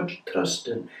so much trust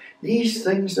in, these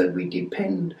things that we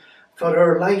depend for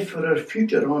our life, for our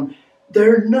future on,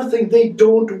 they're nothing. They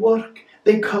don't work.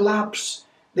 They collapse.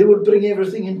 They will bring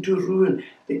everything into ruin.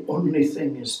 The only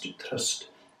thing is to trust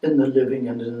in the living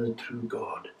and in the true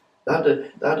God.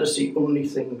 That is the only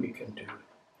thing we can do.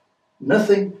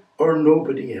 Nothing or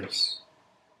nobody else.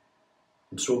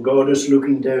 And so God is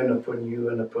looking down upon you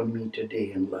and upon me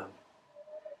today in love.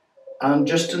 And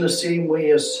just in the same way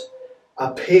as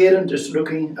a parent is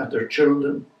looking at their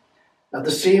children, at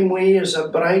the same way as a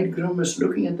bridegroom is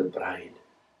looking at the bride,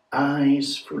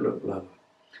 eyes full of love.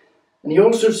 And he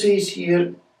also says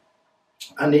here,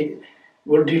 and he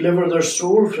will deliver their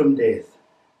soul from death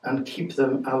and keep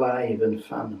them alive in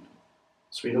famine.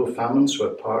 As we know, famines were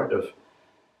part of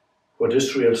what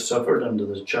Israel suffered under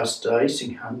the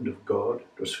chastising hand of God.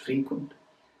 It was frequent,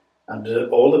 and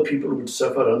all the people would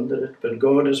suffer under it, but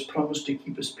God has promised to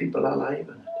keep his people alive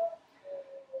in it.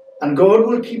 And God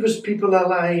will keep his people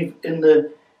alive in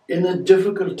the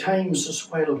difficult times as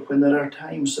well, when there are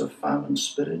times of famine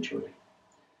spiritually.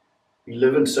 We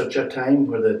live in such a time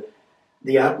where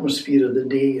the atmosphere of the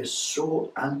day is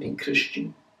so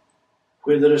anti-Christian,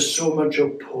 where there is so much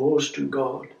opposed to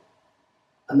God,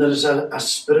 and there is a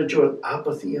spiritual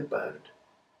apathy about.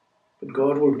 But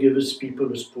God will give his people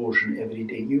his portion every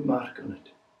day. You mark on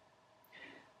it.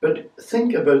 But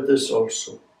think about this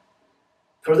also.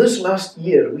 For this last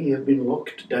year, we have been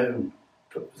locked down.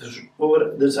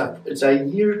 It's a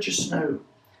year just now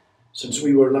since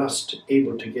we were last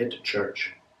able to get to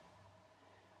church.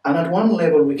 And at one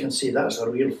level, we can say that's a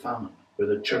real famine, where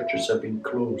the churches have been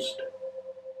closed.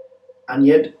 And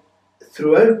yet,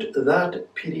 throughout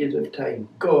that period of time,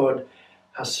 God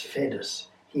has fed us.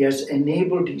 He has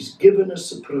enabled, he's given us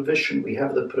the provision. We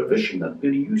have the provision that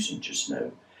we're using just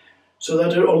now. So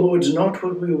that although it's not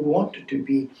what we want it to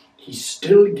be, he's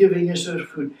still giving us our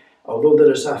food. Although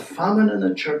there is a famine in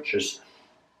the churches,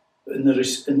 in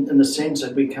the sense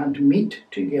that we can't meet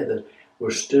together, we're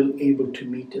still able to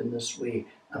meet in this way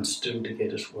and still to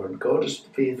get his word. God is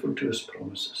faithful to his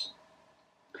promises.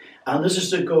 And this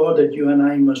is the God that you and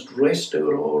I must rest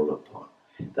our all upon,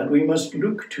 that we must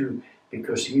look to,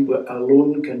 because he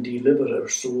alone can deliver our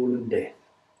soul in death.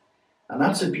 And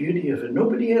that's the beauty of it.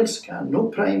 Nobody else can. No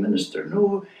prime minister,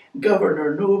 no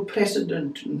governor, no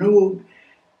president, no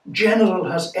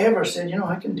general has ever said,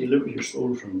 I can deliver your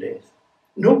soul from death.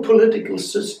 No political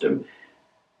system,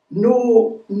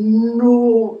 nobody.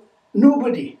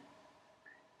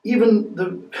 Even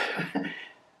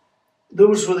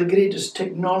those with the greatest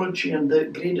technology and the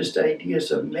greatest ideas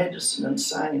of medicine and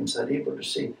science are able to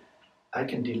say, I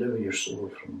can deliver your soul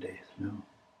from death. No,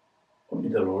 only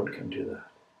the Lord can do that.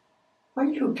 Why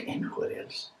look anywhere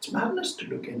else? It's madness to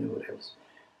look anywhere else.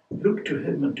 Look to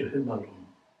him and to him alone.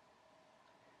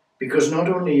 Because not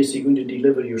only is he going to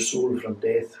deliver your soul from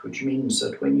death, which means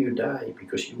that when you die,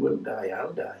 because you will die,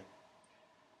 I'll die,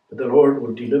 but the Lord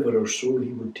will deliver our soul.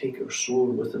 He will take our soul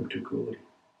with him to glory.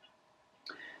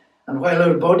 And while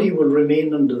our body will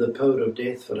remain under the power of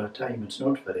death for a time, it's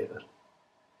not forever.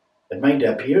 It might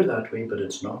appear that way, but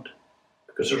it's not,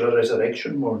 because there's a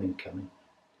resurrection morning coming.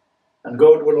 And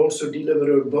God will also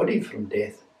deliver our body from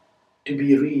death to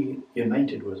be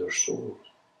reunited with our souls.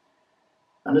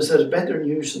 And is there better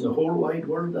news in the whole wide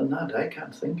world than that? I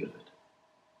can't think of it.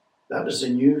 That is the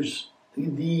news, the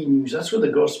news. That's what the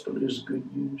gospel is,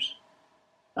 good news.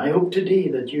 I hope today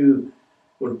that you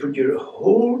will put your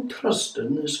whole trust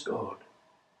in this God,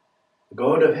 the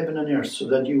God of heaven and earth, so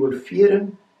that you will fear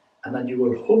him and that you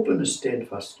will hope in his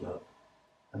steadfast love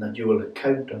and that you will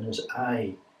count on his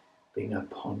eye being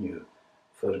upon you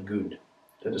for good.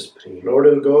 Let us pray. Lord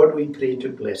our God, we pray to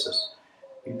bless us.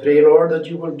 We pray, Lord, that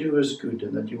you will do us good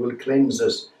and that you will cleanse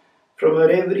us from our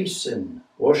every sin.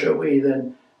 Wash away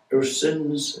then our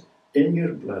sins in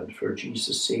your blood. For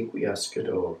Jesus' sake we ask it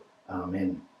all.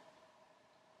 Amen.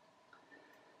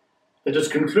 Let us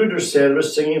conclude our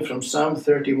service singing from Psalm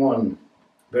 31,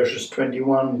 verses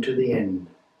 21 to the end.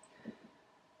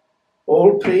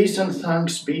 All praise and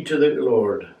thanks be to the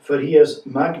Lord, for he has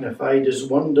magnified his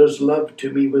wondrous love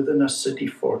to me within a city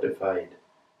fortified.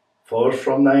 For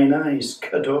from thine eyes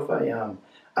cut off I am,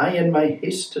 I in my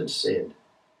haste had said,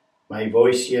 my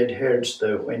voice yet heardst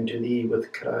thou when to thee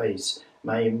with cries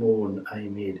my moan I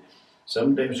made.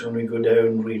 Sometimes when we go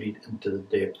down really into the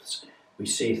depths, we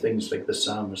say things like the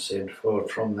psalmist said, for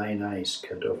from thine eyes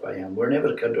cut off I am. We're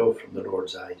never cut off from the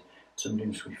Lord's eye.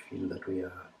 Sometimes we feel that we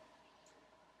are.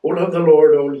 O love the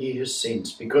Lord, all ye his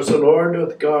saints, because the Lord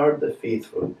doth guard the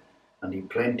faithful, and he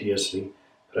plenteously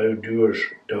proud doers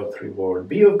doth reward.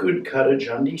 Be of good courage,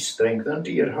 and ye strength unto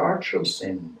your heart shall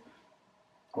send.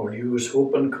 All you whose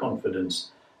hope and confidence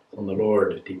on the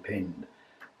Lord depend.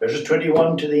 Verses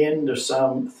 21 to the end of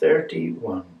Psalm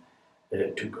 31,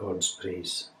 to God's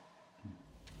praise.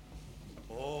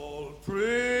 All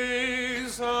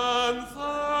praise and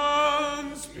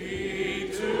thanks be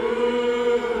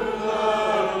to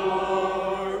the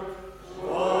Lord,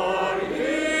 for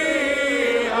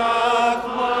he hath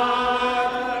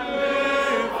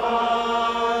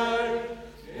magnified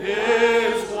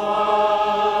his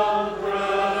wondrous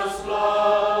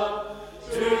love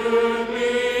to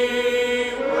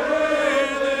me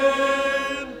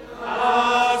within a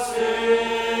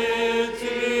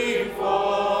city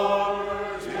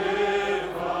fortified.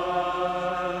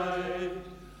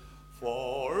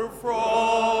 For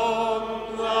from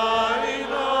thine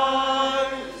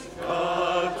eyes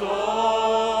cut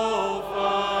off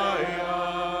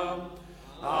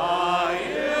I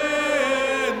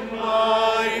in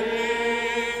my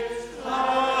haste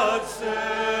had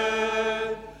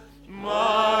said,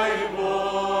 my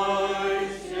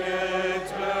voice yet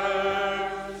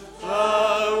heard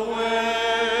the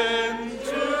wind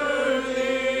to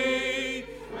thee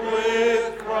with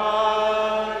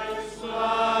Christ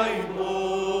thy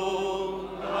mold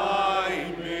I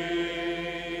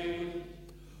made.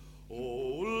 O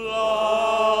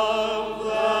love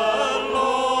the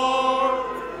Lord,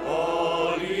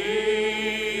 all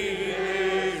ye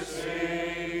his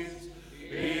saints,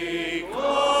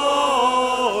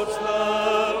 because the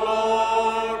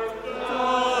Lord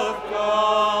doth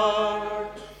guard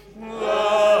the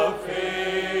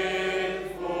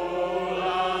faithful,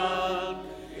 and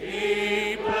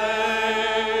he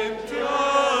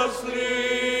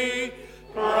plenteously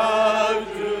proud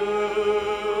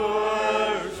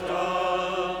doers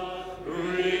doth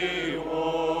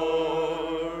reward.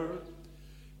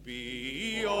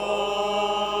 Be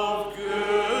of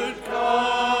good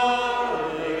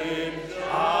courage,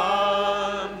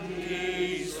 and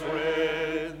ye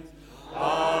strength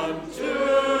unto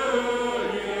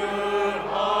your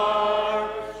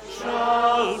heart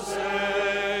shall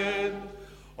send.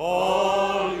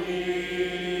 All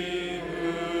ye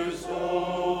whose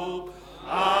hope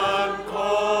and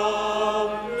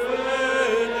confidence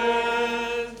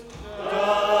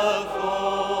doth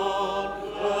on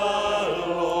the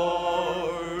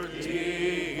Lord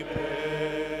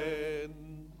depend.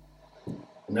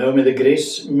 Now may the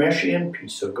grace, mercy, and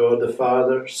peace of God the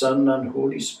Father, Son, and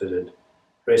Holy Spirit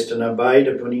rest and abide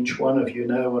upon each one of you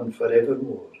now and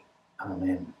forevermore.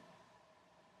 Amen.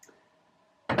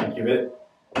 Thank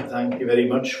you very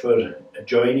much for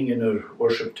joining in our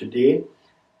worship today,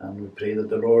 and we pray that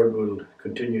the Lord will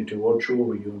continue to watch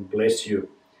over you and bless you.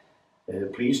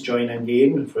 Please join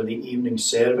again for the evening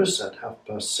service at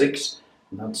 6:30,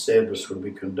 and that service will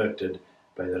be conducted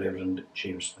by the Reverend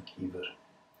James McKeever.